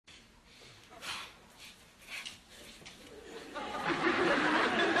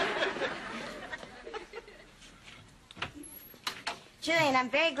Julian, I'm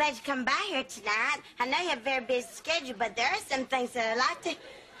very glad you come by here tonight. I know you have a very busy schedule, but there are some things that I'd like to...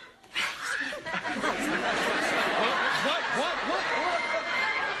 What?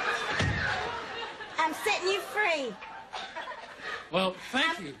 I'm setting you free. Well,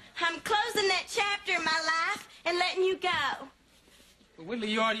 thank you. I'm closing that chapter in my life and letting you go. But Whitley,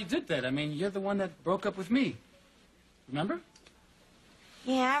 you already did that. I mean, you're the one that broke up with me. Remember?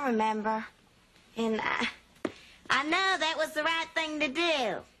 Yeah, I remember. And I know that was the right thing to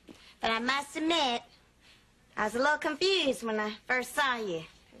do. But I must admit, I was a little confused when I first saw you.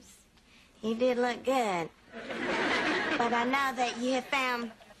 You did look good. But I know that you have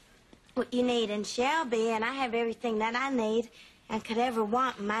found what you need in Shelby, and I have everything that I need and could ever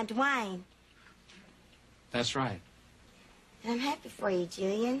want in my Dwayne. That's right. And I'm happy for you,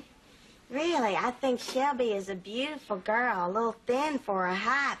 Julian. Really, I think Shelby is a beautiful girl, a little thin for her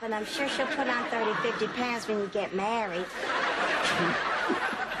height, but I'm sure she'll put on 30, 50 pounds when you get married.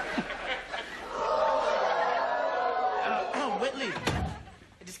 Whitley,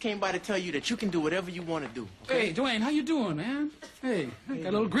 I just came by to tell you that you can do whatever you want to do. Okay? Hey, Dwayne, how you doing, man? Hey, got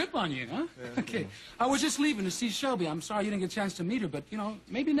a little grip on you, huh? Yeah. Okay. I was just leaving to see Shelby. I'm sorry you didn't get a chance to meet her, but, you know,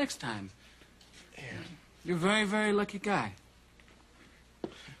 maybe next time. Yeah. You're a very, very lucky guy.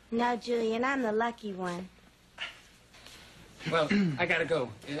 No, Julian, I'm the lucky one. Well, I gotta go.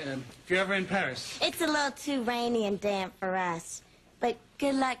 If you're ever in Paris... It's a little too rainy and damp for us. But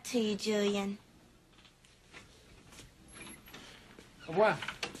good luck to you, Julian. Au revoir.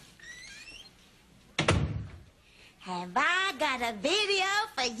 Have I got a video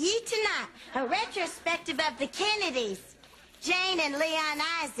for you tonight? A retrospective of the Kennedys. Jane and Leon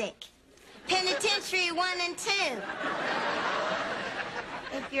Isaac. Penitentiary 1 and 2.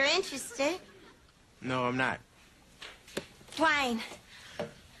 If you're interested. No, I'm not. Dwayne,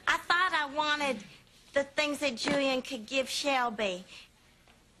 I thought I wanted the things that Julian could give Shelby.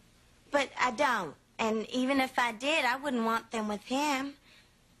 But I don't. And even if I did, I wouldn't want them with him.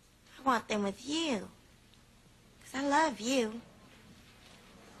 I want them with you. 'Cause I love you.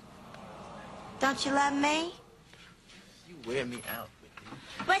 Don't you love me? You wear me out,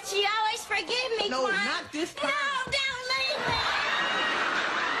 Whitley. But you always forgive me, No, Dwayne. not this time. No, don't leave me.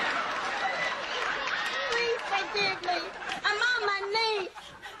 Please forgive me. I'm on my knees,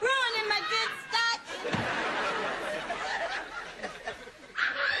 ruining my good start.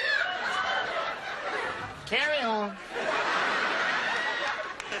 Carry on.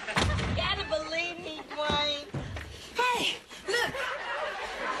 You gotta believe me, Dwayne. Hey, look.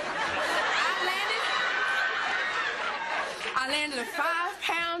 I landed a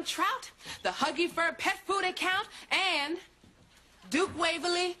 5-pound trout, the Huggy Fur pet food account, and Duke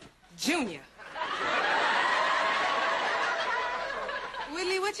Waverly Jr.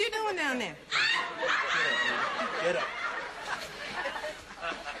 Whitley, what you doing down there? Get up.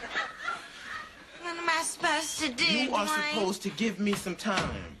 What am I supposed to do, You are Dwayne? supposed to give me some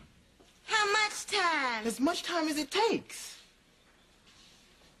time. How much time? As much time as it takes.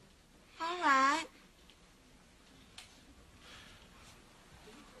 All right.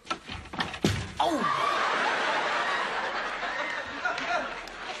 Oh!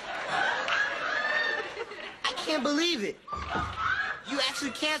 I can't believe it. You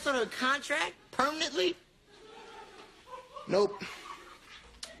actually canceled a contract permanently? Nope.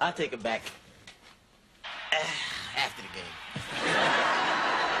 I'll take it back.